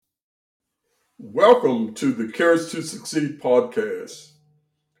Welcome to the Courage to Succeed podcast.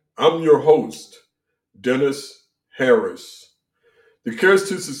 I'm your host, Dennis Harris. The Courage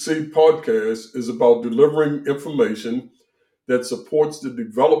to Succeed podcast is about delivering information that supports the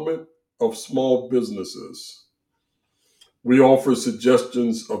development of small businesses. We offer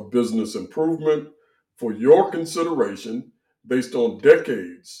suggestions of business improvement for your consideration based on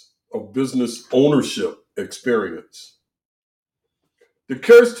decades of business ownership experience. The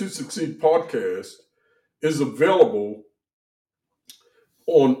Courage to Succeed podcast is available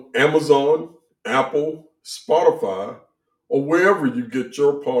on Amazon, Apple, Spotify, or wherever you get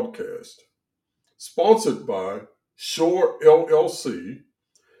your podcast. Sponsored by Shore LLC,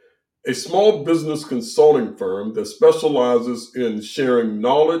 a small business consulting firm that specializes in sharing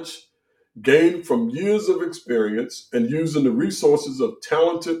knowledge gained from years of experience and using the resources of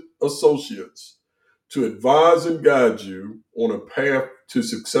talented associates to advise and guide you on a path to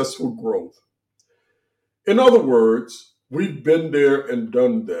successful growth. In other words, we've been there and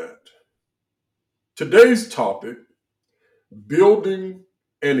done that. Today's topic, building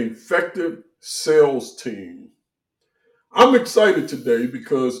an effective sales team. I'm excited today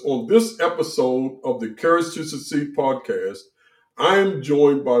because on this episode of the Courage to Succeed podcast, I am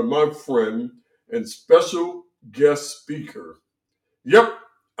joined by my friend and special guest speaker. Yep,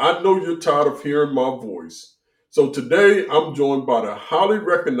 I know you're tired of hearing my voice. So today I'm joined by the highly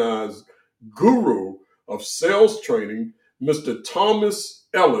recognized guru of sales training, Mr. Thomas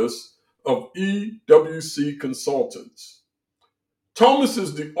Ellis of EWC Consultants. Thomas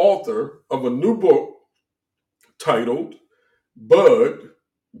is the author of a new book titled B.U.D,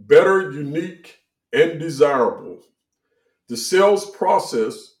 Better, Unique, and Desirable, the sales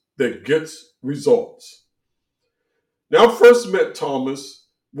process that gets results. Now, I first met Thomas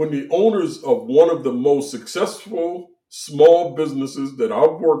when the owners of one of the most successful small businesses that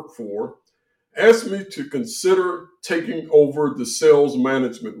I've worked for asked me to consider taking over the sales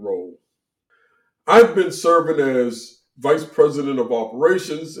management role. I'd been serving as vice president of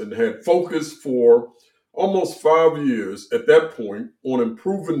operations and had focused for almost 5 years at that point on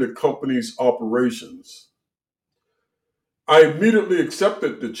improving the company's operations. I immediately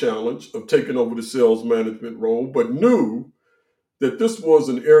accepted the challenge of taking over the sales management role, but knew that this was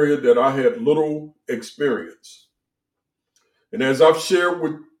an area that I had little experience. And as I've shared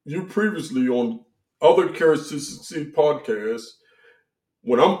with you previously on other Courage to Succeed podcasts,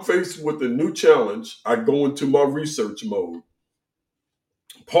 when I'm faced with a new challenge, I go into my research mode.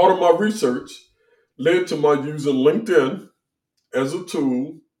 Part of my research led to my using LinkedIn as a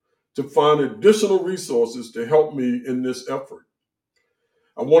tool to find additional resources to help me in this effort.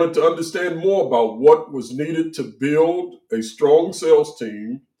 I wanted to understand more about what was needed to build a strong sales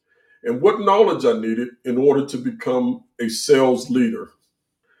team and what knowledge I needed in order to become a sales leader.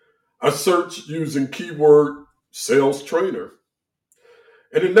 I searched using keyword sales trainer,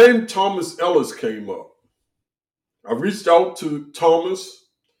 and the name Thomas Ellis came up. I reached out to Thomas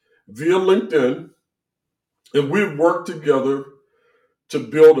via LinkedIn, and we've worked together to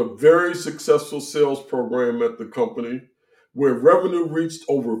build a very successful sales program at the company where revenue reached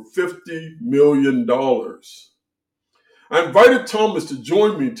over $50 million. I invited Thomas to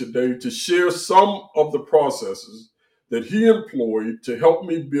join me today to share some of the processes that he employed to help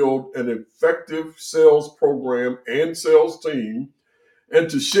me build an effective sales program and sales team, and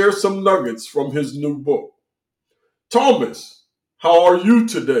to share some nuggets from his new book. Thomas, how are you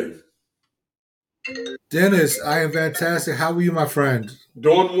today? Dennis, I am fantastic. How are you, my friend?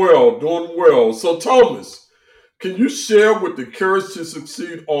 Doing well, doing well. So, Thomas, can you share with the Courage to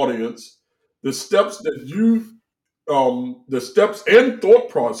Succeed audience the steps that the steps and thought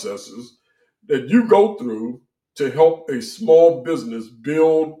processes that you go through to help a small business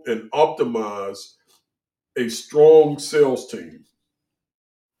build and optimize a strong sales team?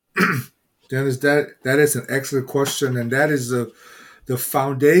 Dennis, that is an excellent question, and that is the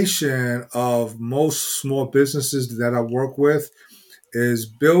foundation of most small businesses that I work with is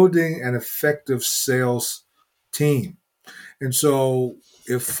building an effective sales team. And so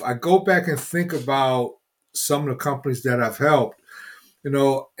if I go back and think about some of the companies that I've helped,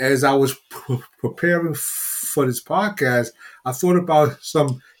 as I was preparing for this podcast, I thought about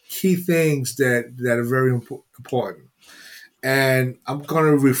some key things that are very important. And I'm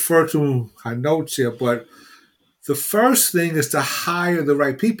going to refer to my notes here, but the first thing is to hire the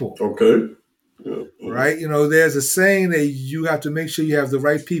right people. Okay. Yeah. Right? There's a saying that you have to make sure you have the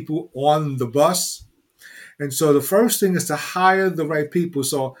right people on the bus. And so the first thing is to hire the right people.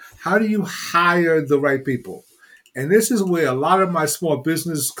 So how do you hire the right people? And this is where a lot of my small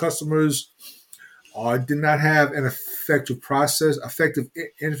business customers did not have an effective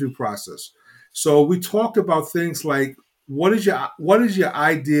interview process. So we talked about things like what is your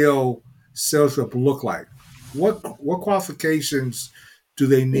ideal sales rep look like? What qualifications do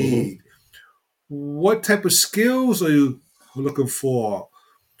they Mm-hmm. need? What type of skills are you looking for?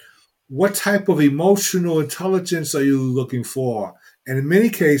 What type of emotional intelligence are you looking for? And in many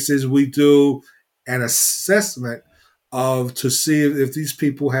cases, we do an assessment of to see if these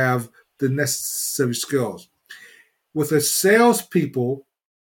people have the necessary skills. With the salespeople,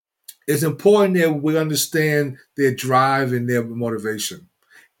 it's important that we understand their drive and their motivation.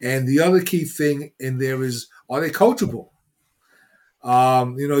 And the other key thing in there is, are they coachable?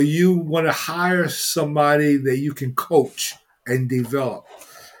 You want to hire somebody that you can coach and develop.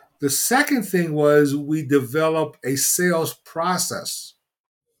 The second thing was we develop a sales process.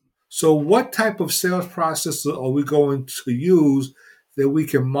 So, what type of sales process are we going to use that we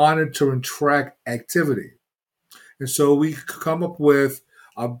can monitor and track activity? And so we come up with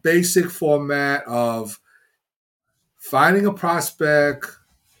a basic format of finding a prospect,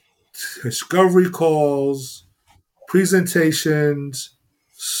 discovery calls, presentations,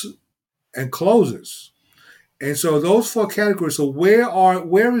 and closes. And so those four categories. So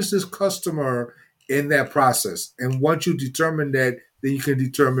where is this customer in that process? And once you determine that, then you can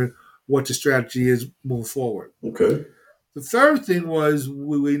determine what the strategy is moving forward. Okay. The third thing was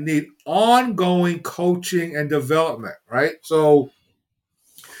we need ongoing coaching and development, right? So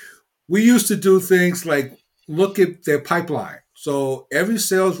we used to do things like look at their pipeline. So every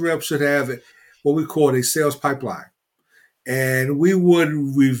sales rep should have what we call a sales pipeline. And we would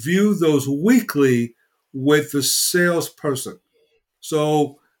review those weekly with the salesperson.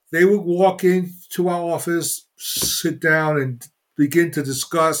 So they would walk into our office, sit down, and begin to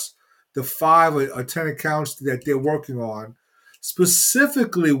discuss the 5 or 10 accounts that they're working on,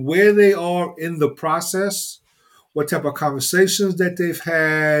 specifically where they are in the process, what type of conversations that they've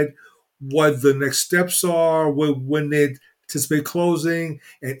had, what the next steps are, when they anticipate closing,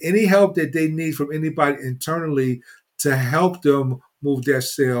 and any help that they need from anybody internally to help them move their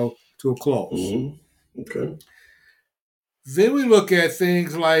sale to a close. Mm-hmm. Okay. Then we look at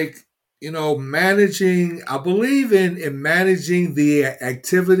things like, managing, I believe in managing the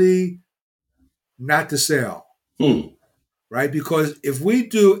activity, not the sale, Hmm. right? Because if we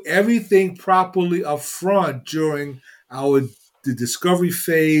do everything properly up front during the discovery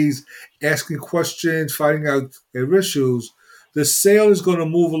phase, asking questions, finding out their issues, the sale is going to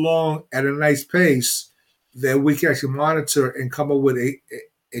move along at a nice pace that we can actually monitor and come up with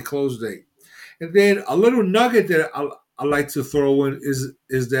a close date. And then a little nugget that I like to throw in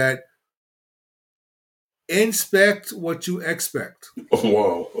is that inspect what you expect. Oh,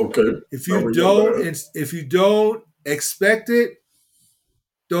 wow. Okay. If I you remember don't, that. if you don't expect it,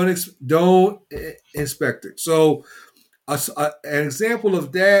 don't inspect it. So, an example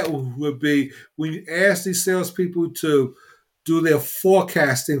of that would be when you ask these salespeople to do their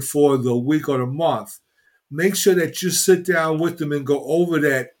forecasting for the week or the month. Make sure that you sit down with them and go over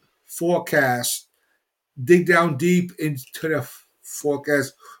that forecast, dig down deep into the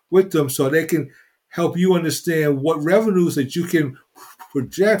forecast with them so they can help you understand what revenues that you can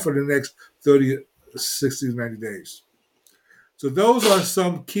project for the next 30, 60, 90 days. So those are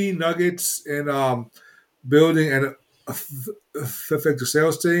some key nuggets in building an effective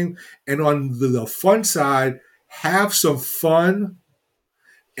sales team. And on the fun side, have some fun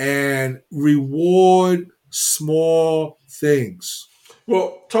and reward small things.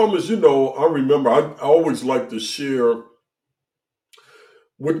 Well, Thomas, I remember I always like to share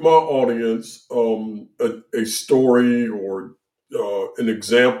with my audience a story or an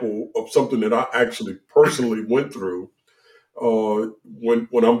example of something that I actually personally went through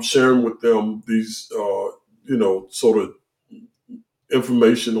when I'm sharing with them these sort of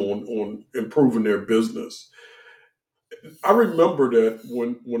information on improving their business. I remember that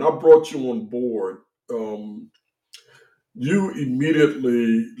when I brought you on board, um, you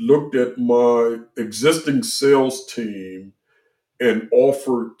immediately looked at my existing sales team and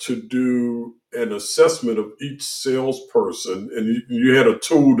offered to do an assessment of each salesperson, and you had a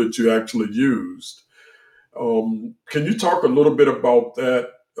tool that you actually used. Can you talk a little bit about that?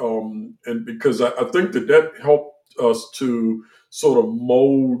 And because I think that helped us to sort of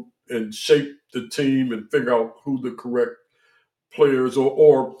mold and shape the team and figure out who the correct players,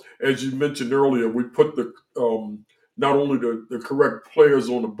 or as you mentioned earlier, we put the not only the correct players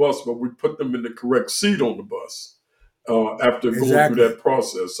on the bus, but we put them in the correct seat on the bus after going through Exactly. that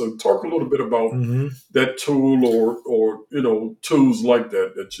process. So, talk a little bit about Mm-hmm. that tool, or tools like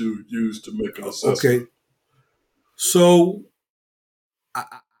that you use to make an assessment. Okay. So I,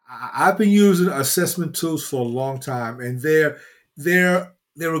 I've been using assessment tools for a long time, and they're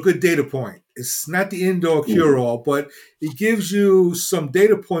they're a good data point. It's not the end-all Mm-hmm. cure-all, but it gives you some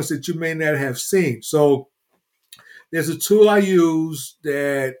data points that you may not have seen. So there's a tool I use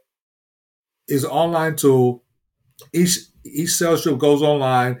that is an online tool. Each sales rep goes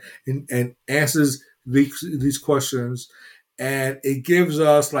online and answers these questions, and it gives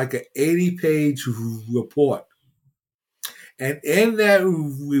us like an 80-page report. And in that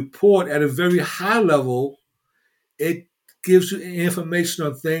report, at a very high level, it gives you information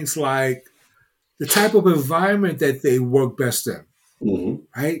on things like the type of environment that they work best in,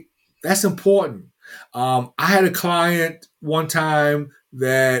 Mm-hmm. right? That's important. I had a client one time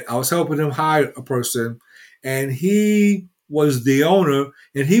that I was helping him hire a person, and he was the owner,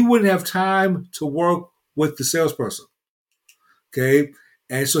 and he wouldn't have time to work with the salesperson. Okay,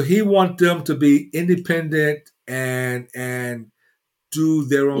 and so he wanted them to be independent and do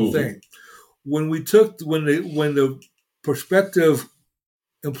their own Mm-hmm. thing. When the prospective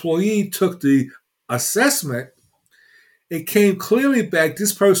employee took the assessment, it came clearly back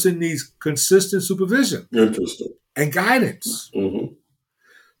this person needs consistent supervision Interesting. and guidance. Mm-hmm.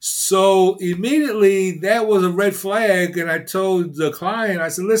 So immediately that was a red flag. And I told the client, I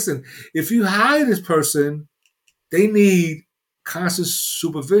said, listen, if you hire this person, they need constant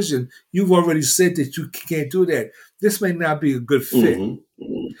supervision. You've already said that you can't do that. This may not be a good fit. Mm-hmm.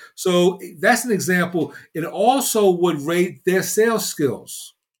 Mm-hmm. So that's an example. It also would rate their sales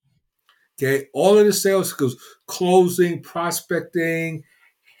skills. Okay, all of the sales skills, closing, prospecting,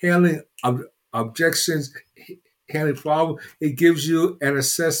 handling objections, handling problems. It gives you an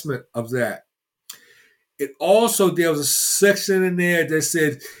assessment of that. It also, there was a section in there that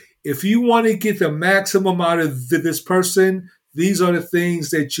said, if you want to get the maximum out of this person, these are the things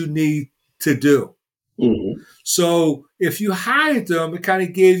that you need to do. Mm-hmm. So if you hired them, it kind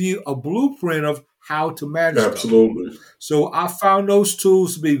of gave you a blueprint of how to manage them. Absolutely. So I found those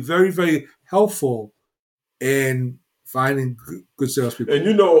tools to be very, very helpful in finding good salespeople. And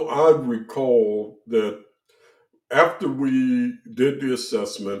you know, I recall that after we did the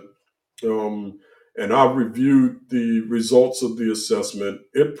assessment, and I reviewed the results of the assessment,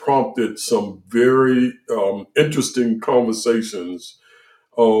 it prompted some very interesting conversations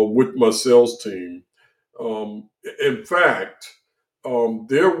with my sales team. In fact,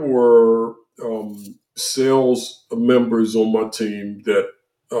 there were sales members on my team that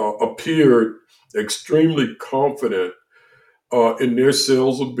appeared extremely confident in their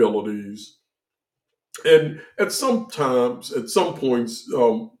sales abilities. And at some points,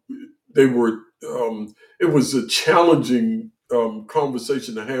 they were. It was a challenging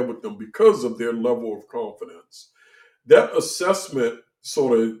conversation to have with them because of their level of confidence. That assessment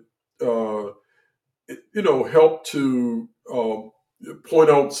sort of, helped to point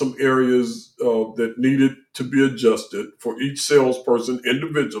out some areas that needed to be adjusted for each salesperson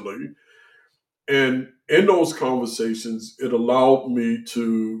individually. And in those conversations, it allowed me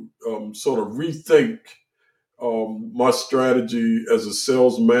to sort of rethink my strategy as a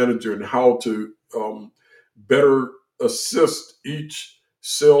sales manager and how to better assist each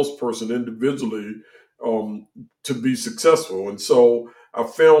salesperson individually to be successful. And so I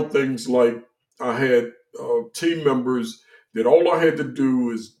found things like I had team members that all I had to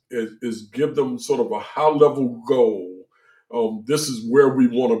do is give them sort of a high level goal. This is where we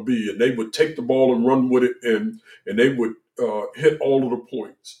want to be, and they would take the ball and run with it, and they would hit all of the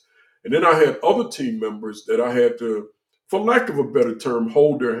points. And then I had other team members that I had to, for lack of a better term,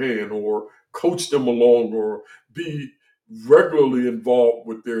 hold their hand or coach them along or be regularly involved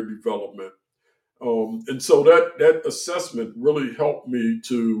with their development. And so that assessment really helped me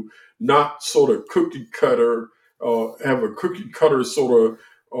to not sort of have a cookie cutter sort of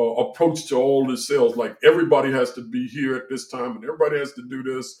approach to all the sales. Like everybody has to be here at this time and everybody has to do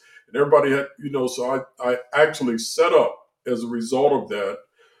this and everybody had, so I actually set up as a result of that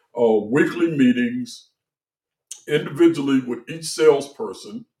weekly meetings individually with each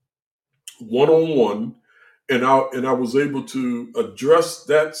salesperson, one on one, and I was able to address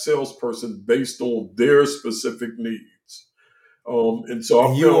that salesperson based on their specific needs. And so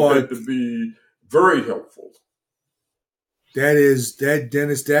And I you found are that to be very helpful. Dennis,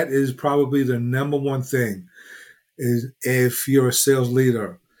 that is probably the number one thing is if you're a sales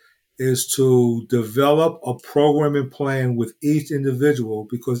leader is to develop a programming plan with each individual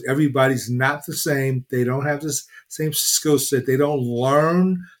because everybody's not the same. They don't have the same skill set. They don't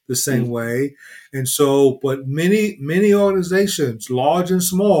learn the same Mm. way. And so, but many organizations, large and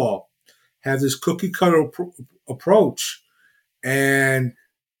small, have this cookie cutter approach. And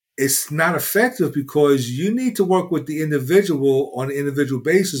it's not effective because you need to work with the individual on an individual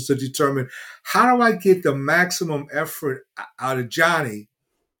basis to determine how do I get the maximum effort out of Johnny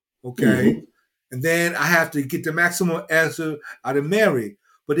okay? Mm-hmm. And then I have to get the maximum answer out of Mary.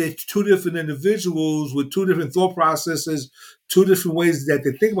 But they're two different individuals with two different thought processes, two different ways that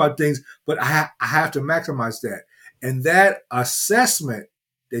they think about things, but I have to maximize that. And that assessment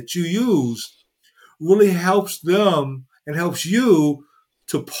that you use really helps them and helps you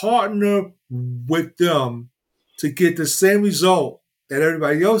to partner with them to get the same result that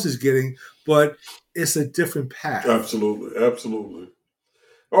everybody else is getting, but it's a different path. Absolutely. Absolutely.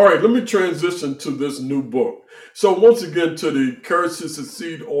 All right, let me transition to this new book. So, once again, to the Courage to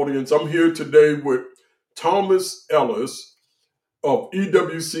Succeed audience, I'm here today with Thomas Ellis of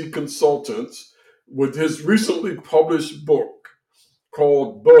EWC Consultants with his recently published book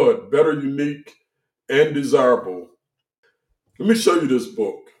called B.U.D, Better, Unique, and Desirable. Let me show you this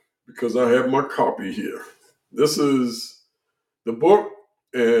book because I have my copy here. This is the book,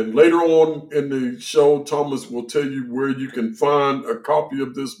 and later on in the show, Thomas will tell you where you can find a copy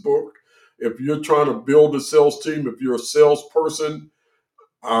of this book. If you're trying to build a sales team, if you're a salesperson,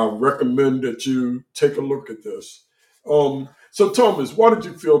 I recommend that you take a look at this. So, Thomas, why did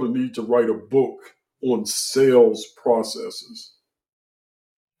you feel the need to write a book on sales processes?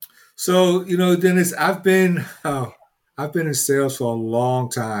 So, Dennis, I've been in sales for a long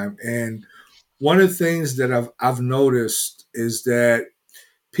time, and one of the things that I've noticed is that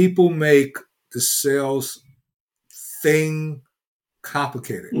people make the sales thing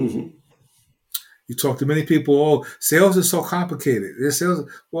complicated. Mm-hmm. You talk to many people, oh, sales is so complicated.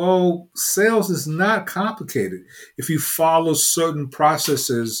 Sales is not complicated if you follow certain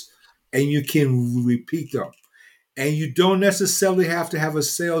processes and you can repeat them. And you don't necessarily have to have a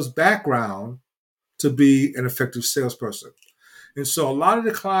sales background to be an effective salesperson. And so a lot of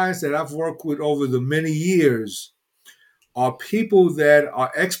the clients that I've worked with over the many years are people that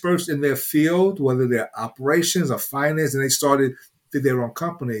are experts in their field, whether they're operations or finance, and they started their own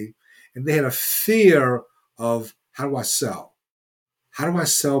company, and they had a fear of how do I sell? How do I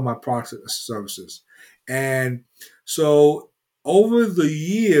sell my products and services? And so over the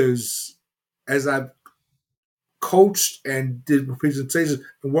years, as I've coached and did presentations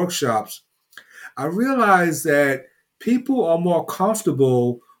and workshops, I realized that people are more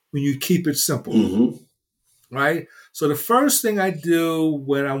comfortable when you keep it simple, Mm-hmm. right? So the first thing I do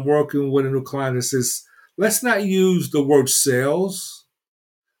when I'm working with a new client is let's not use the word sales.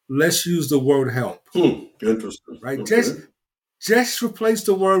 Let's use the word help, Interesting. right? Okay. Just replace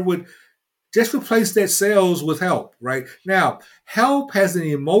the word with just replace that sales with help, right? Now, help has an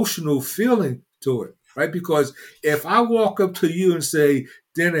emotional feeling to it, right? Because if I walk up to you and say,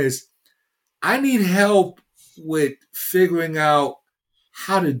 Dennis, I need help with figuring out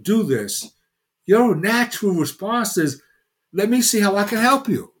how to do this, your natural response is, let me see how I can help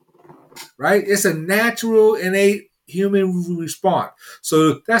you, right? It's a natural, innate human response.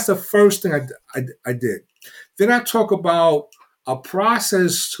 So that's the first thing I did. Then I talk about a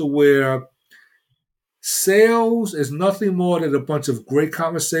process to where sales is nothing more than a bunch of great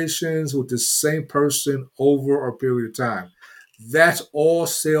conversations with the same person over a period of time. That's all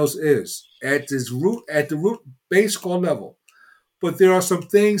sales is at the root base core level. But there are some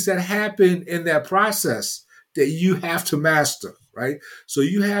things that happen in that process that you have to master, right? So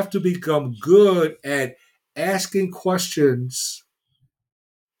you have to become good at asking questions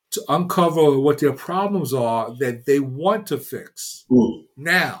to uncover what their problems are that they want to fix Mm.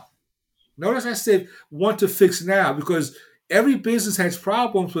 now. Notice I said want to fix now because every business has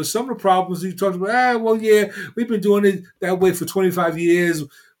problems, but some of the problems you talked about, we've been doing it that way for 25 years.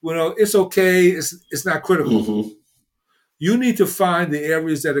 It's okay. It's not critical. Mm-hmm. You need to find the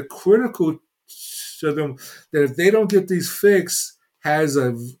areas that are critical to them that if they don't get these fixed, has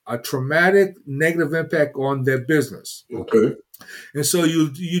a traumatic negative impact on their business. Okay. And so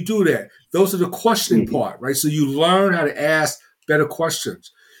you do that. Those are the questioning Mm-hmm. part, right? So you learn how to ask better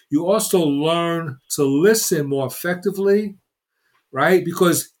questions. You also learn to listen more effectively, right?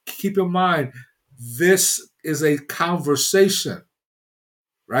 Because keep in mind, this is a conversation,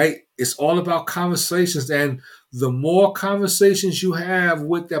 right? It's all about conversations. And the more conversations you have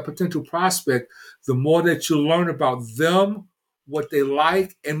with that potential prospect, the more that you learn about them, what they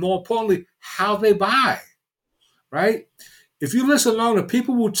like, and more importantly, how they buy, right? If you listen long enough,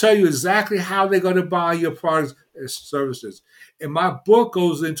 people will tell you exactly how they're going to buy your products and services. And my book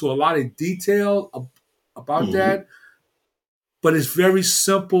goes into a lot of detail about Mm-hmm. that, but it's very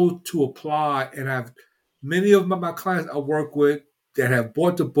simple to apply. And I've many of my clients I work with that have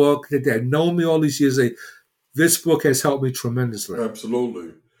bought the book, that know me all these years, say, this book has helped me tremendously.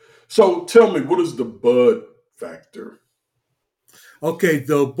 Absolutely. So tell me, what is the bud factor? Okay,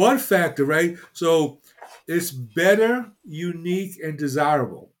 the bud factor, right? So it's better, unique, and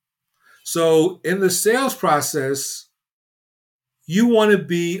desirable. So in the sales process, you want to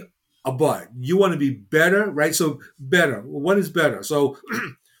be a bud. You want to be better, right? So better. What is better? So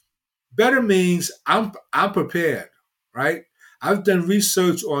better means I'm prepared, right? I've done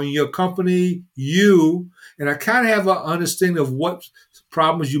research on your company, and I kind of have an understanding of what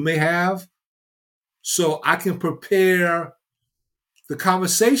problems you may have, so I can prepare the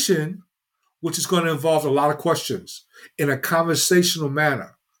conversation, which is going to involve a lot of questions in a conversational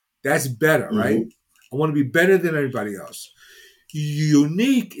manner. That's better, right? Mm-hmm. I want to be better than everybody else.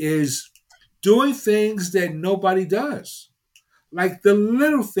 Unique is doing things that nobody does, like the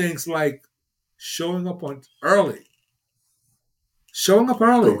little things like showing up on early, showing up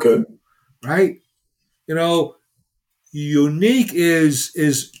early, Okay. right? You know, unique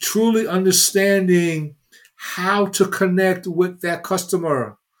is truly understanding how to connect with that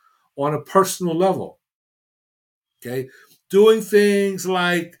customer on a personal level. Okay, doing things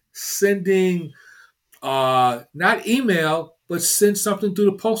like sending not email, but send something through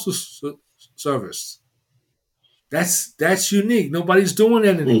the postal service. That's unique. Nobody's doing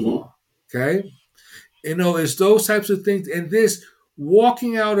that Mm-hmm. anymore. Okay, it's those types of things, and this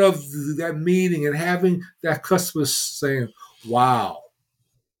walking out of that meeting and having that customer saying, "Wow,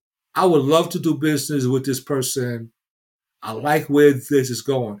 I would love to do business with this person. I like where this is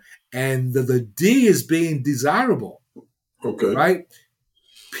going," and the D is being desirable, Okay. right?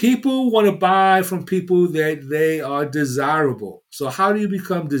 People want to buy from people that they are desirable. So how do you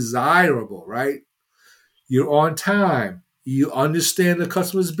become desirable, right? You're on time. You understand the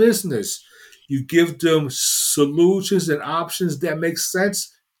customer's business. You give them solutions and options that make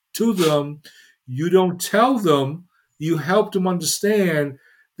sense to them. You don't tell them, you help them understand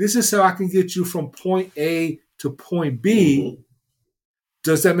this is how I can get you from point A to point B. Mm-hmm.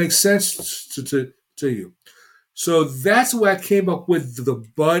 Does that make sense to you? So that's where I came up with the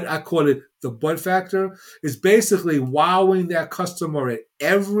bud. I call it the bud factor. It's basically wowing that customer at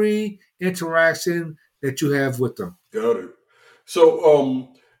every interaction that you have with them. Got it. So,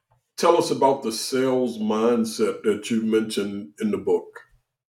 tell us about the sales mindset that you mentioned in the book.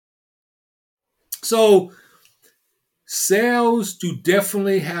 So sales, you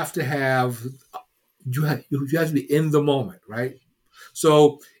definitely have to have you have to be in the moment, right?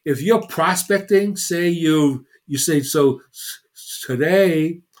 So if you're prospecting, say you say so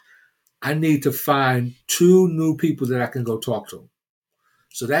today, I need to find two new people that I can go talk to.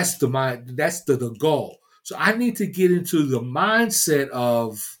 So that's the mind. That's the goal. So I need to get into the mindset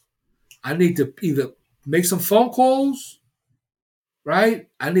of I need to either make some phone calls, right?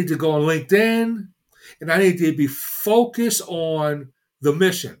 I need to go on LinkedIn, and I need to be focused on the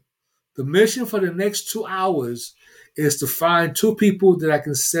mission. The mission for the next 2 hours is to find two people that I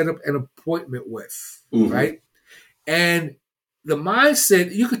can set up an appointment with, Mm-hmm. right? And the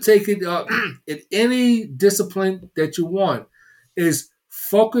mindset, you could take it in any discipline that you want, is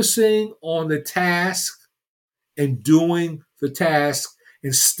focusing on the task and doing the task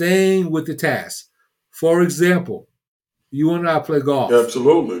and staying with the task. For example, you and I play golf.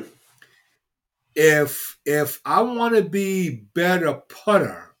 Absolutely. If I want to be better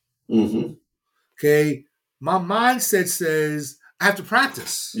putter, Mm-hmm. okay, my mindset says I have to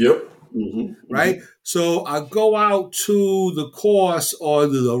practice, Yep. Mm-hmm. right? Mm-hmm. So I go out to the course or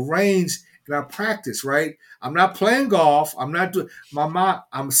the range and I practice, right? I'm not playing golf. I'm not doing my mind.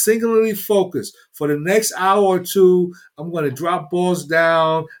 I'm singularly focused for the next hour or two. I'm going to drop balls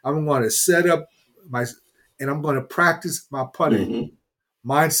down. I'm going to set up my, and I'm going to practice my putting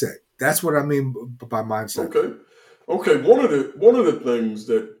Mm-hmm. mindset. That's what I mean by mindset. Okay. Okay. One of the things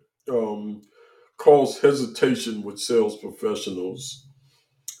that um, cause hesitation with sales professionals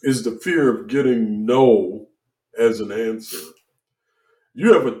is the fear of getting no as an answer.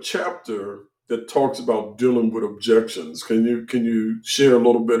 You have a chapter that talks about dealing with objections. Can you share a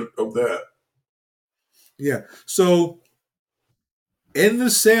little bit of that? Yeah. So in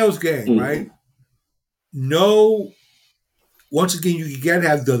the sales game, Mm-hmm. right? No, once again, you got to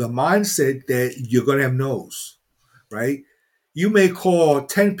have the mindset that you're going to have no's, right? You may call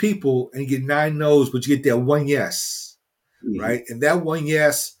 10 people and get 9 no's, but you get that one yes, Mm-hmm. right? And that one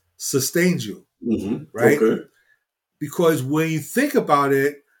yes sustains you, Mm-hmm. right? Okay. Because when you think about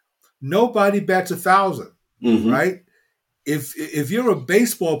it, nobody bats 1,000, Mm-hmm. right? If you're a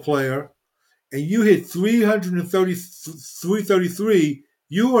baseball player and you hit 333,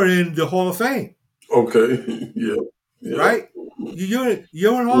 you are in the Hall of Fame, Okay. Yeah. Yeah. right? You're in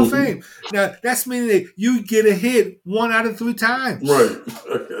Hall of Mm-hmm. Fame. Now that's meaning that you get a hit 1 out of 3 times, Right.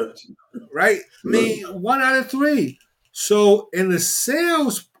 I got you. right? I Right. mean 1 out of 3. So in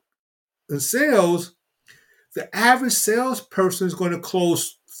sales, the average salesperson is going to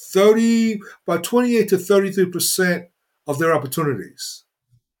close about 28 to 33% of their opportunities.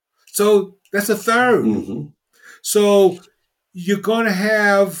 So that's a third. Mm-hmm. So you're going to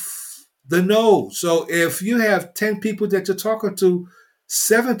have the no. So if you have 10 people that you're talking to,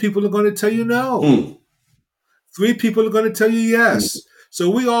 7 people are going to tell you no. Mm. 3 people are going to tell you Mm. yes. So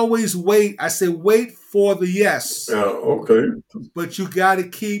we always wait. I say wait for the yes. Okay. But you got to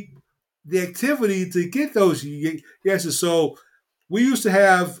keep the activity to get those yeses. So we used to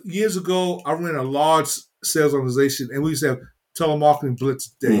have, years ago, I ran a large sales organization, and we used to have telemarketing blitz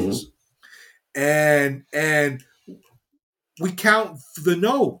days. And we count the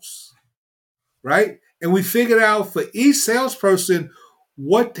no's, right? And we figured out for each salesperson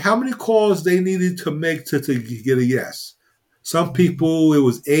how many calls they needed to make to get a yes. Some people it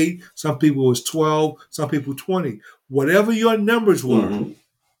was 8, some people it was 12, some people 20. Whatever your numbers were, Mm-hmm.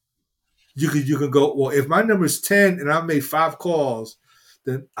 you could go, well, if my number is 10 and I made 5 calls,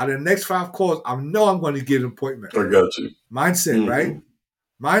 then out of the next 5 calls, I know I'm going to get an appointment. I got you. Mindset, right?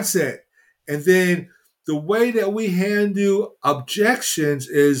 Mindset. And then the way that we handle objections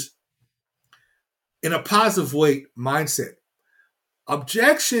is in a positive way, mindset.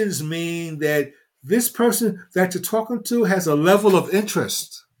 Objections mean that this person that you're talking to has a level of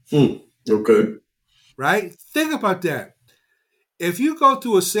interest. Okay. Right? Think about that. If you go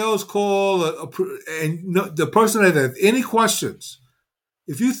to a sales call and the person that has any questions,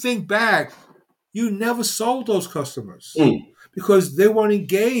 if you think back, you never sold those customers because they weren't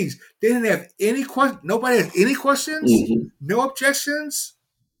engaged. They didn't have any questions. Nobody has any questions, no objections.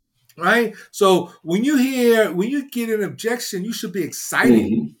 Right? So when you get an objection, you should be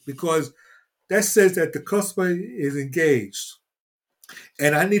excited because that says that the customer is engaged.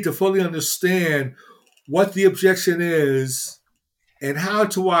 And I need to fully understand what the objection is and how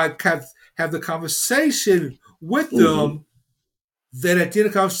do I have the conversation with them that at the end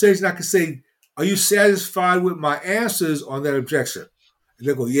of the conversation I can say, are you satisfied with my answers on that objection? And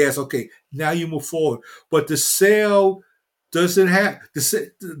they go, yes, okay, now you move forward. But the sale doesn't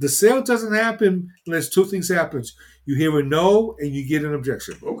the sale doesn't happen unless 2 things happens. You hear a no and you get an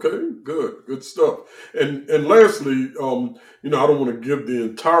objection. Okay, good stuff. And lastly, I don't want to give the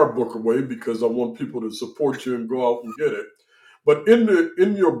entire book away because I want people to support you and go out and get it. But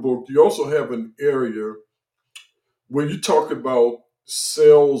in your book, you also have an area where you talk about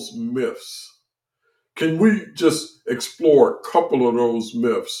sales myths. Can we just explore a couple of those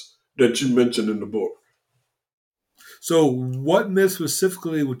myths that you mentioned in the book? So what myth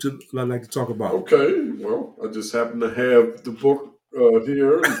specifically would you like to talk about? Okay, well, I just happen to have the book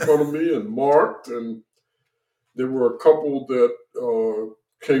here in front of me and marked, and there were a couple that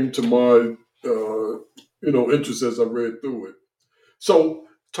came to my interest as I read through it. So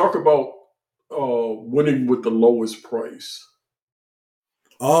talk about winning with the lowest price.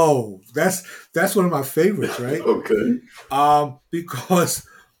 Oh, that's one of my favorites, right? Okay. Because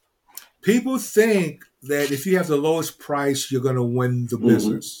people think that if you have the lowest price, you're going to win the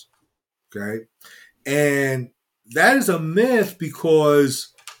business. Okay. And that is a myth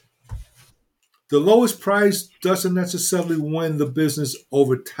because the lowest price doesn't necessarily win the business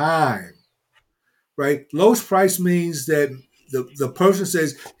over time. Right? Lowest price means that the person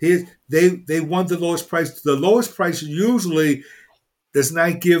says here they want the lowest price. The lowest price usually does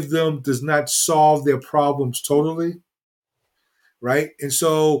not solve their problems totally. Right? And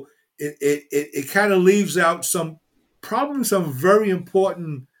so it kind of leaves out some very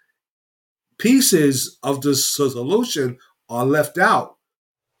important pieces of the solution are left out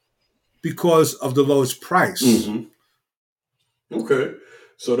because of the lowest price. Okay,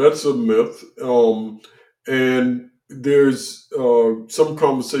 so that's a myth. And there's some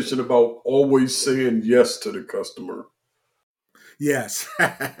conversation about always saying yes to the customer. Yes.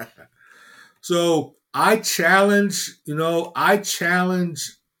 So I challenge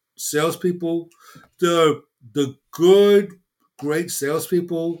salespeople. The good, great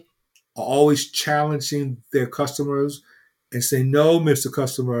salespeople are always challenging their customers and say, no, Mr.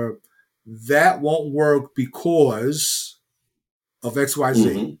 Customer, that won't work because of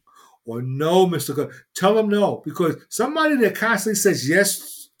XYZ. Or no, tell them no. Because somebody that constantly says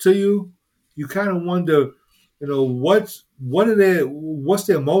yes to you, you kind of wonder, what's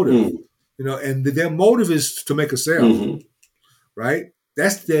their motive? And their motive is to make a sale, right?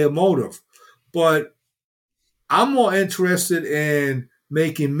 That's their motive. But I'm more interested in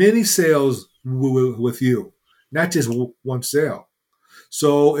making many sales with you, not just one sale.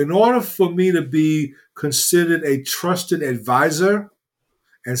 So in order for me to be considered a trusted advisor,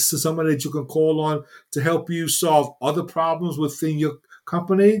 and somebody that you can call on to help you solve other problems within your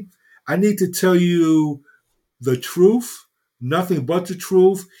company, I need to tell you the truth, nothing but the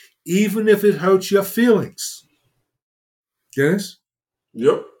truth, even if it hurts your feelings. Dennis,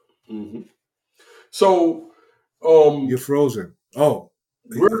 Yep. hmm So, you're um, frozen. Oh,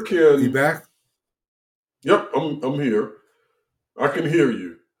 where are you can? back? Yep, I'm here. I can hear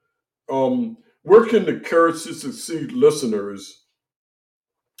you. Where can the Courage to Succeed listeners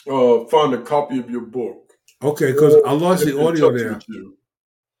find a copy of your book Okay, because or I lost get the in audio touch with there. you?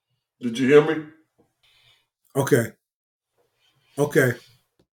 Did you hear me? Okay, okay.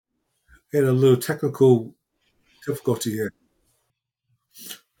 Had a little technical difficulty here.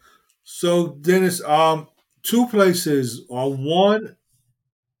 So, Dennis, two places. One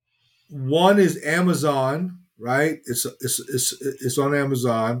is Amazon, right? It's on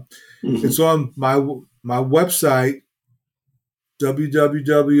Amazon. It's hmm on my website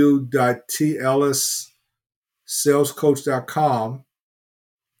www.tellissalescoach.com.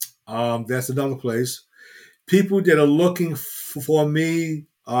 That's another place. People that are looking for me,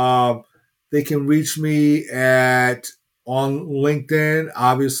 they can reach me at on LinkedIn,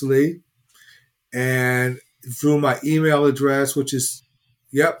 obviously, and through my email address, which is,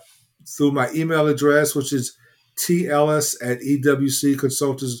 yep, through my email address, which is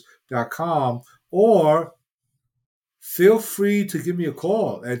tls@ewcconsultants.com, or feel free to give me a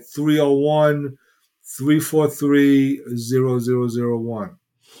call at 301 343 0001.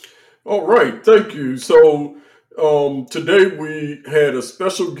 All right, thank you. So today we had a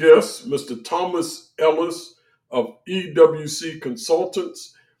special guest, Mr. Thomas Ellis of EWC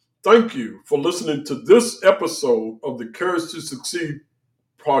Consultants. Thank you for listening to this episode of the Courage to Succeed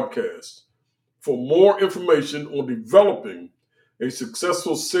podcast. For more information on developing a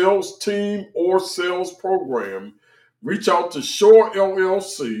successful sales team or sales program, reach out to Shore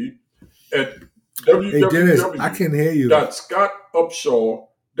LLC at Hey, Dennis, I can hear you.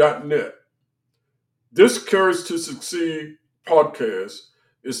 www.scottupshaw.net. This Courage to Succeed podcast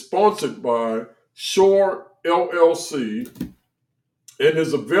is sponsored by Shore LLC and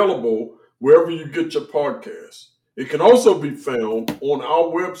is available wherever you get your podcasts. It can also be found on our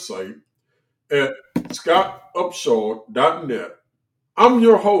website at scottupshaw.net. I'm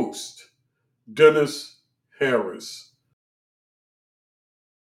your host, Dennis Harris.